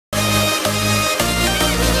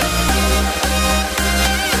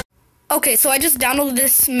Okay, so I just downloaded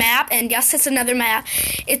this map, and yes, it's another map.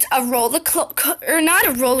 It's a not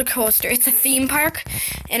a roller coaster. It's a theme park,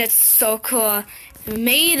 and it's so cool.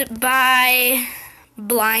 Made by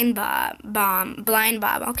Blind Bob.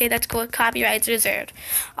 Okay, that's cool. Copyrights reserved.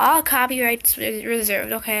 All copyrights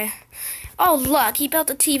reserved. Okay. Oh, look, he built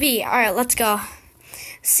a TV. All right, let's go.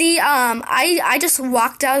 See, I just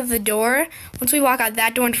walked out of the door. Once we walk out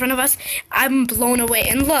that door in front of us, I'm blown away.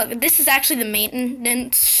 And look, this is actually the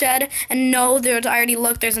maintenance shed. And no,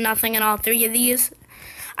 there's nothing in all three of these.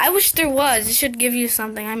 I wish there was. It should give you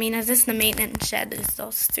something. I mean, is this the maintenance shed? There's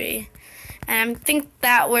those three. And I think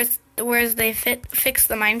that where's they fix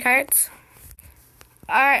the minecarts.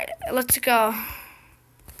 Alright, let's go.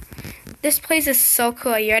 This place is so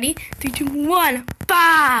cool. You ready? 3, 2, 1.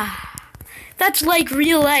 Bah! That's like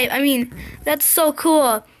real life. I mean, that's so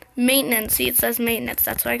cool. Maintenance. See, it says maintenance.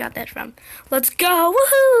 That's where I got that from. Let's go.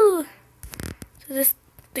 Woohoo! So this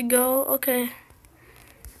to go. Okay.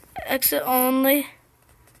 Exit only.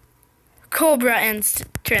 Cobra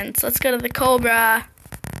entrance. Let's go to the Cobra.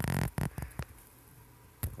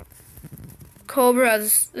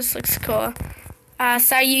 Cobras. This looks cool.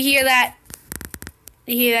 Sorry, you hear that?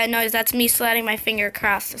 You hear that noise? That's me sliding my finger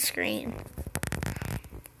across the screen.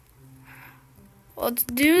 Let's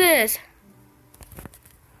do this.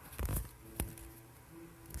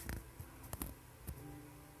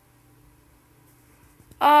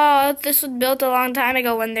 Oh, this was built a long time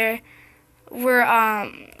ago when there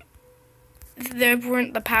weren't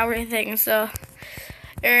the power things. So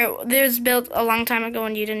it was built a long time ago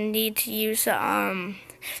when you didn't need to use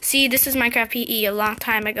See, this is Minecraft PE a long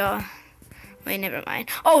time ago. Wait, never mind.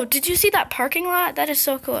 Oh, did you see that parking lot? That is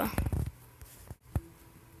so cool.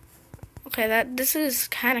 Okay, this is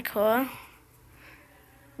kind of cool.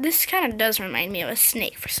 This kind of does remind me of a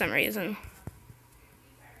snake for some reason.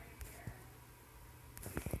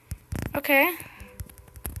 Okay.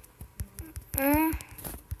 Oh,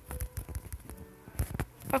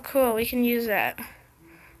 cool. We can use that.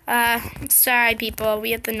 Sorry, people.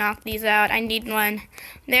 We have to knock these out. I need one.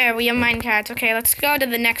 There, we have minecarts. Okay, let's go to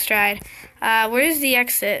the next ride. Where's the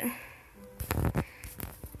exit?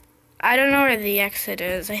 I don't know where the exit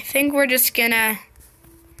is. I think we're just gonna...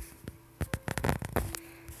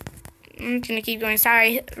 I'm gonna keep going.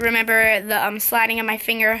 Sorry. Remember the sliding of my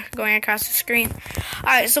finger going across the screen.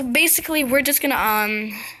 Alright, so basically we're just gonna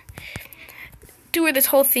tour this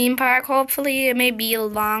whole theme park. Hopefully it may be a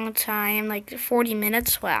long time, like 40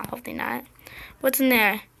 minutes. Wow, hopefully not. What's in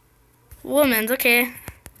there? Women's, okay.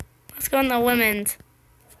 Let's go in the women's.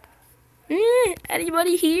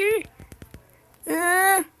 Anybody here?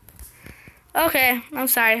 Okay, I'm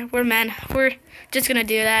sorry. We're men. We're just gonna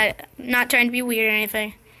do that. Not trying to be weird or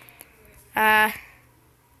anything.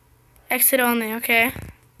 Exit only, okay.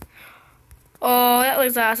 Oh, that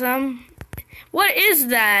looks awesome. What is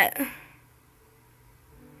that?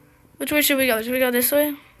 Which way should we go? Should we go this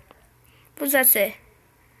way? What does that say?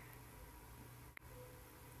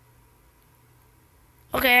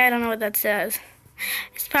 Okay, I don't know what that says.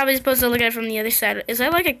 It's probably supposed to look at it from the other side. Is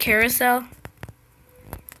that like a carousel?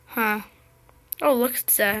 Huh. Oh, look,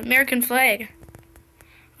 it's the American flag.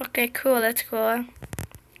 Okay, cool, that's cool.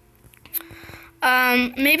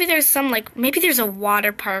 Maybe there's some, maybe there's a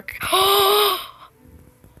water park.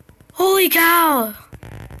 Holy cow!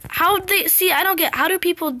 How do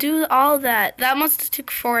people do all that? That must have took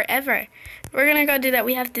forever. We're gonna go do that.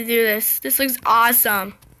 We have to do this. This looks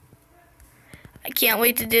awesome. I can't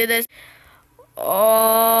wait to do this.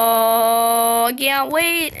 Oh, I can't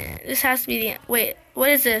wait. This has to be the, wait, what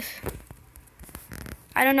is this?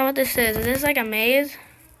 I don't know what this is. Is this like a maze?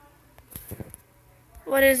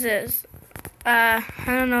 What is this? I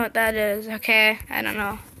don't know what that is. Okay, I don't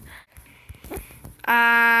know.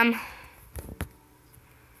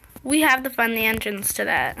 We have to find the entrance to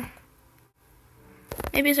that.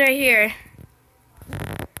 Maybe it's right here.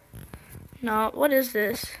 No, what is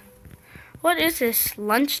this? What is this?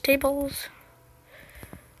 Lunch tables?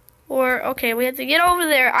 Or, okay, we have to get over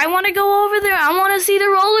there. I want to go over there. I want to see the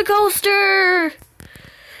roller coaster.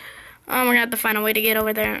 We're going to have to find a way to get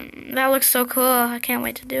over there. That looks so cool. I can't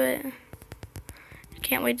wait to do it. I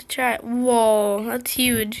can't wait to try it. Whoa, that's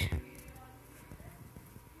huge.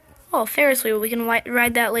 Oh, Ferris wheel. We can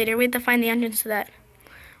ride that later. We have to find the entrance to that.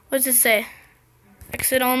 What does it say?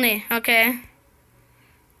 Exit only. Okay.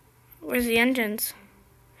 Where's the entrance?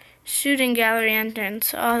 Shooting gallery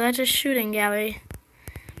entrance. Oh, that's a shooting gallery.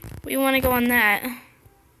 We want to go on that.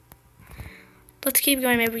 Let's keep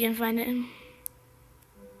going. Maybe we can find it.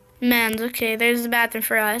 Men's. Okay, there's the bathroom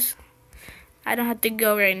for us. I don't have to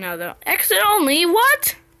go right now, though. Exit only?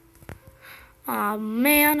 What? Aw,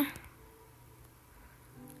 man.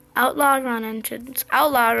 Outlaw Run entrance.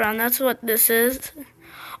 Outlaw Run, that's what this is.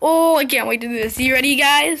 Oh, I can't wait to do this. You ready,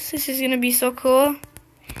 guys? This is gonna be so cool.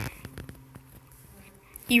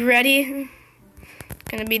 You ready? It's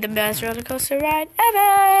gonna be the best roller coaster ride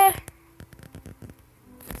ever.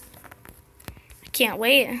 I can't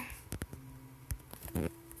wait.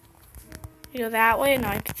 You go that way? No,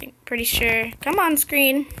 I think pretty sure. Come on,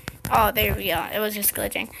 screen. Oh, there we go. It was just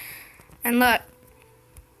glitching. And look.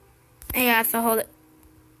 I have to hold it.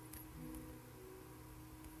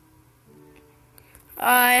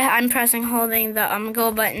 I'm pressing holding the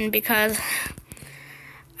go button because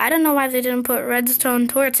I don't know why they didn't put redstone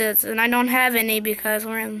torches, and I don't have any because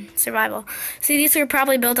we're in survival. See, these were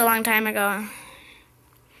probably built a long time ago.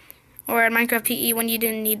 Or in Minecraft PE when you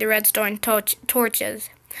didn't need the redstone torches.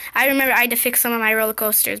 I remember I had to fix some of my roller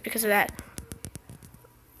coasters because of that.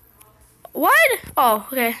 What? Oh,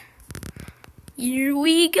 okay. Here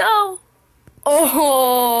we go.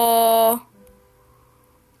 Oh.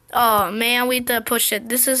 Oh, man, we had to push it.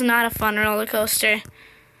 This is not a fun roller coaster.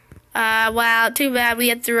 Wow, too bad we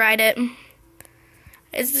had to ride it.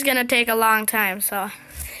 It's just gonna take a long time, so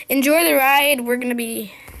enjoy the ride. We're gonna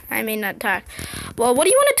be, I may not talk. Well, what do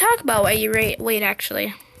you want to talk about while you wait,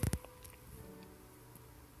 actually?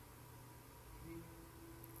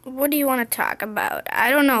 What do you want to talk about? I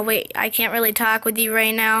don't know. Wait, I can't really talk with you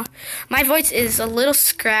right now. My voice is a little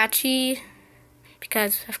scratchy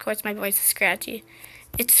because, of course, my voice is scratchy.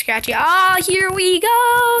 It's scratchy. Ah, oh, here we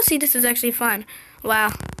go. See, this is actually fun.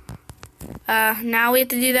 Wow. Now we have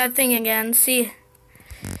to do that thing again. See.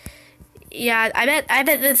 Yeah, I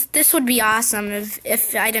bet this would be awesome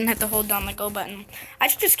if I didn't have to hold down the go button. I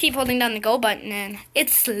should just keep holding down the go button and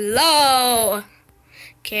it's slow.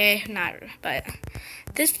 Okay, not, but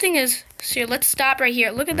this thing is, so let's stop right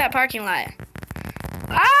here. Look at that parking lot.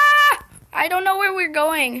 Ah! I don't know where we're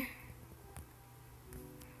going.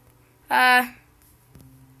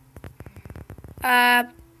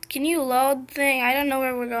 Can you load thing? I don't know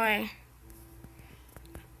where we're going.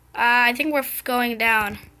 I think we're going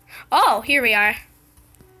down. Oh, here we are.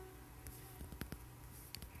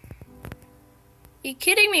 You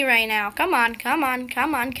kidding me right now? Come on, come on,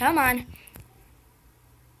 come on, come on.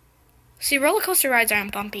 See, roller coaster rides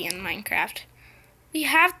aren't bumpy in Minecraft. We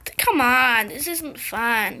have to, come on, this isn't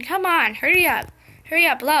fun. Come on, hurry up. Hurry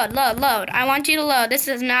up, load, load, load. I want you to load. This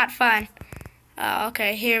is not fun. Oh,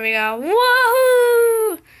 okay, here we go.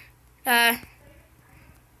 Woohoo!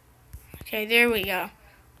 Okay, there we go.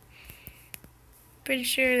 Pretty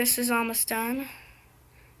sure this is almost done.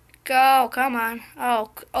 Go, come on.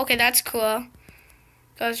 Oh, okay, that's cool.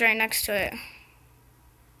 Goes right next to it.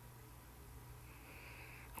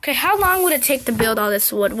 Okay, how long would it take to build all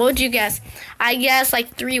this wood? What would you guess? I guess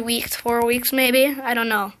like 3 weeks, 4 weeks maybe? I don't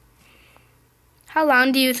know. How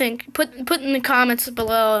long do you think? Put in the comments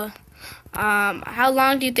below. How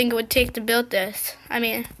long do you think it would take to build this? I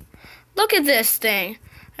mean, look at this thing.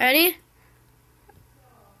 Ready?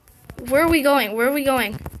 Where are we going? Where are we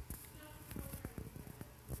going?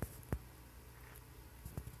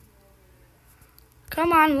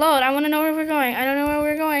 Come on, load. I want to know where we're going. I don't know where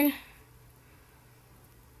we're going.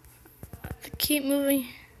 Keep moving.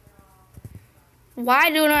 Why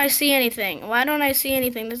don't I see anything? Why don't I see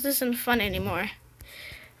anything? This isn't fun anymore.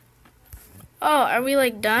 Oh, are we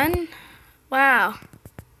like done? Wow.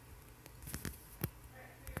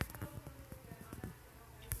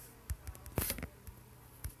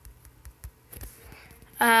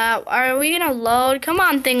 Are we gonna load? Come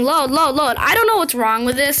on, thing, load, load, load. I don't know what's wrong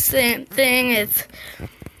with this thing. It's,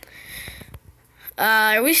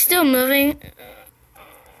 are we still moving?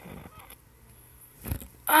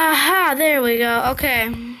 Aha, there we go.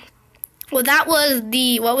 Okay. Well, that was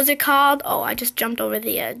the, what was it called? Oh, I just jumped over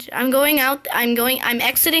the edge. I'm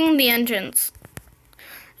exiting the entrance.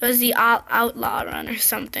 It was the Outlaw Run or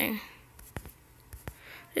something.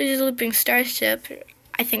 There's a looping starship,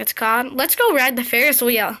 I think it's called. Let's go ride the Ferris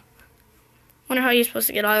wheel. Wonder how you're supposed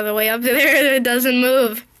to get all the way up there if it doesn't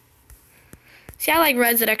move. See, I like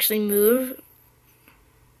rides that actually move.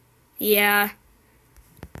 Yeah.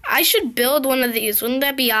 I should build one of these. Wouldn't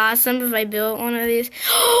that be awesome if I built one of these?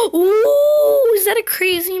 Ooh, is that a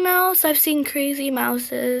crazy mouse? I've seen crazy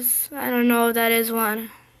mouses. I don't know if that is one.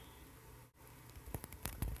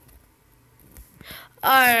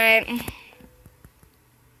 Alright.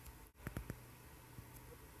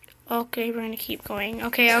 Okay, we're gonna keep going.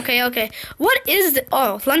 Okay. What is the,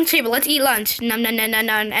 oh, lunch table. Let's eat lunch. Nom.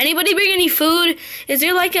 Anybody bring any food? Is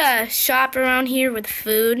there like a shop around here with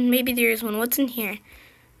food? Maybe there is one. What's in here?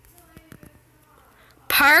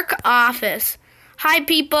 Park office. Hi,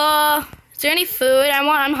 people. Is there any food?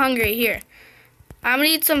 I'm hungry. Here. I'm gonna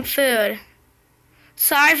eat some food.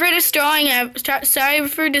 Sorry for destroying it. Sorry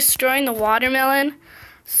for destroying the watermelon.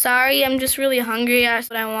 Sorry, I'm just really hungry. That's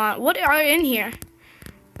what I want. What are in here?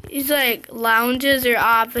 These like lounges or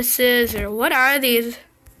offices or what are these?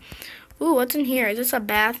 Ooh, what's in here? Is this a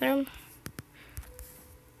bathroom?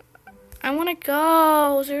 I want to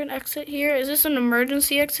go. Is there an exit here? Is this an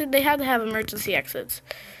emergency exit? They have to have emergency exits.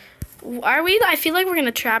 Are we? I feel like we're going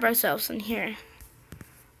to trap ourselves in here.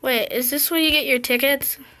 Wait, is this where you get your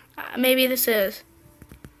tickets? Maybe this is.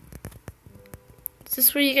 Is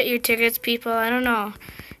this where you get your tickets, people? I don't know.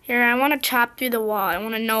 Here, I want to chop through the wall. I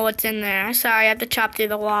want to know what's in there. Sorry, I have to chop through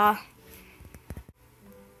the wall.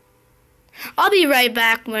 I'll be right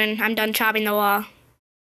back when I'm done chopping the wall.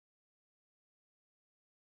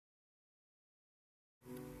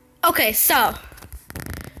 Okay, so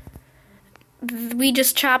we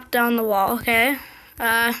just chopped down the wall, okay?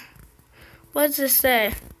 What does this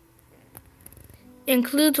say?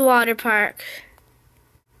 Includes water park.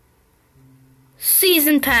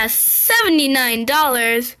 Season pass,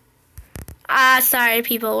 $79. Sorry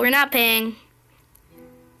people, we're not paying.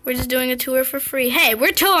 We're just doing a tour for free. Hey,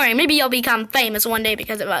 we're touring. Maybe you'll become famous one day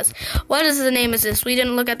because of us. What is the name of this? We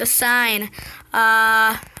didn't look at the sign.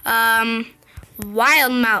 Wild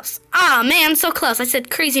Mouse. Oh man, so close. I said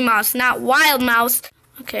Crazy Mouse, not Wild Mouse.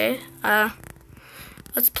 Okay,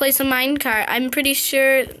 let's play some minecart. I'm pretty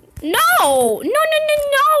sure. No!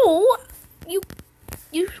 You,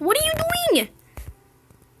 what are you doing?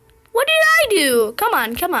 What did I do? Come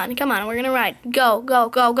on. We're gonna ride. Go.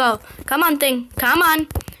 Come on, thing. Come on.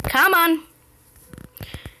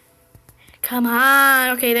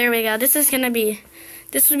 Okay, there we go. This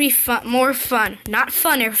would be fun. More fun. Not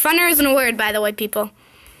funner. Funner isn't a word, by the way, people.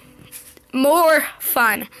 More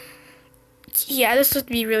fun. Yeah, this would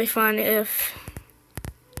be really fun if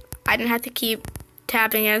I didn't have to keep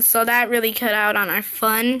tapping it. So that really cut out on our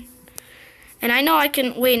fun. And I know I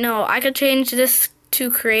can, I could change this to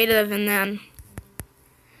creative and then,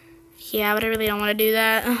 yeah, but I really don't want to do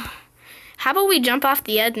that. How about we jump off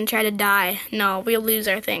the edge and try to die? No, we'll lose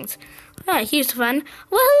our things. Oh, here's fun.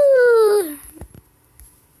 Woohoo!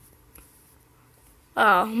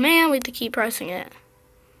 Oh man, we have to keep pressing it.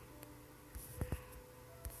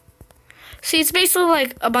 See, it's basically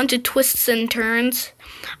like a bunch of twists and turns.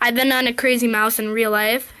 I've been on a Crazy Mouse in real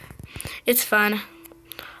life. It's fun.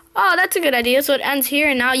 Oh, that's a good idea. So it ends here,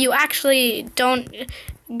 and now you actually don't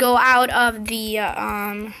go out of the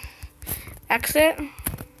exit.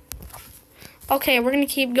 Okay, we're going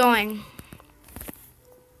to keep going.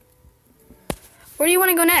 Where do you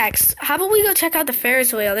want to go next? How about we go check out the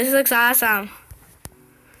Ferris wheel? This looks awesome.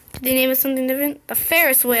 Did they name it something different? The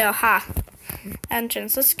Ferris wheel, ha.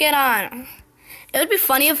 Entrance. Let's get on. It would be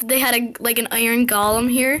funny if they had an iron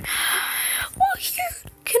golem here. Well, here,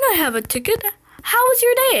 can I have a ticket? How was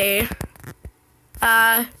your day?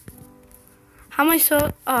 How am I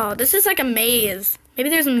so... Oh, this is like a maze. Maybe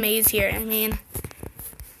there's a maze here. I mean...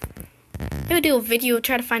 Maybe do a video,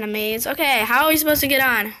 try to find a maze. Okay, how are we supposed to get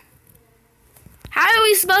on? How are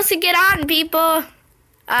we supposed to get on, people?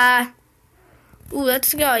 Ooh,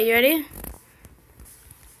 let's go. You ready?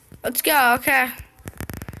 Let's go, okay.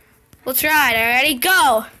 Let's ride, alrighty?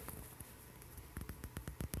 Go!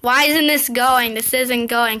 Why isn't this going? This isn't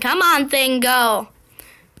going. Come on, thing, go.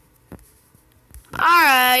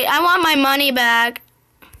 Alright, I want my money back.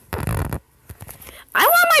 I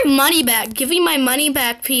want my money back. Give me my money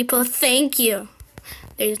back, people. Thank you.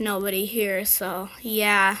 There's nobody here, so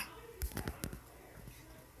yeah.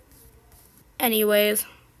 Anyways.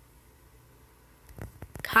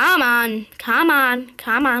 Come on.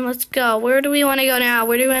 Let's go. Where do we want to go now?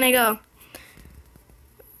 Where do we want to go?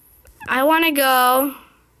 I want to go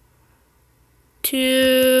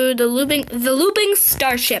to the looping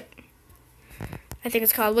starship. I think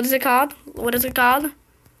it's called. What is it called?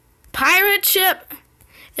 Pirate ship.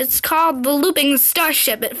 It's called the looping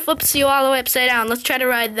starship. It flips you all the way upside down. Let's try to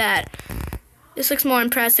ride that. This looks more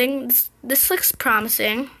impressive. This looks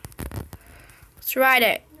promising. Let's ride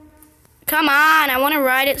it. Come on, I want to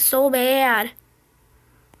ride it so bad.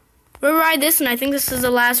 We'll ride this, and I think this is the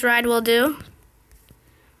last ride we'll do.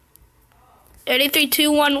 ready, 3,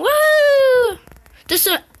 2, 1, woo! Just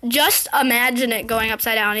imagine it going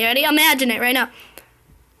upside down. You ready? Imagine it right now.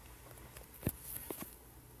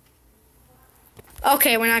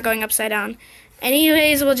 Okay, we're not going upside down.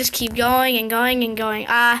 Anyways, we'll just keep going and going and going.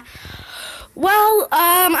 Well,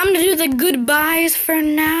 I'm gonna do the goodbyes for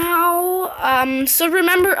now. So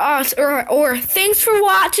remember us, or thanks for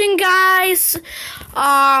watching, guys.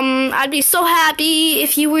 I'd be so happy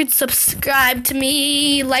if you would subscribe to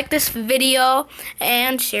me, like this video,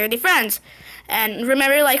 and share with your friends. And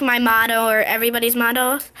remember, like my motto or everybody's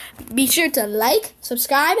motto, be sure to like,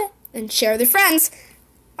 subscribe, and share with your friends.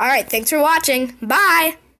 Alright, thanks for watching.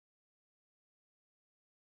 Bye!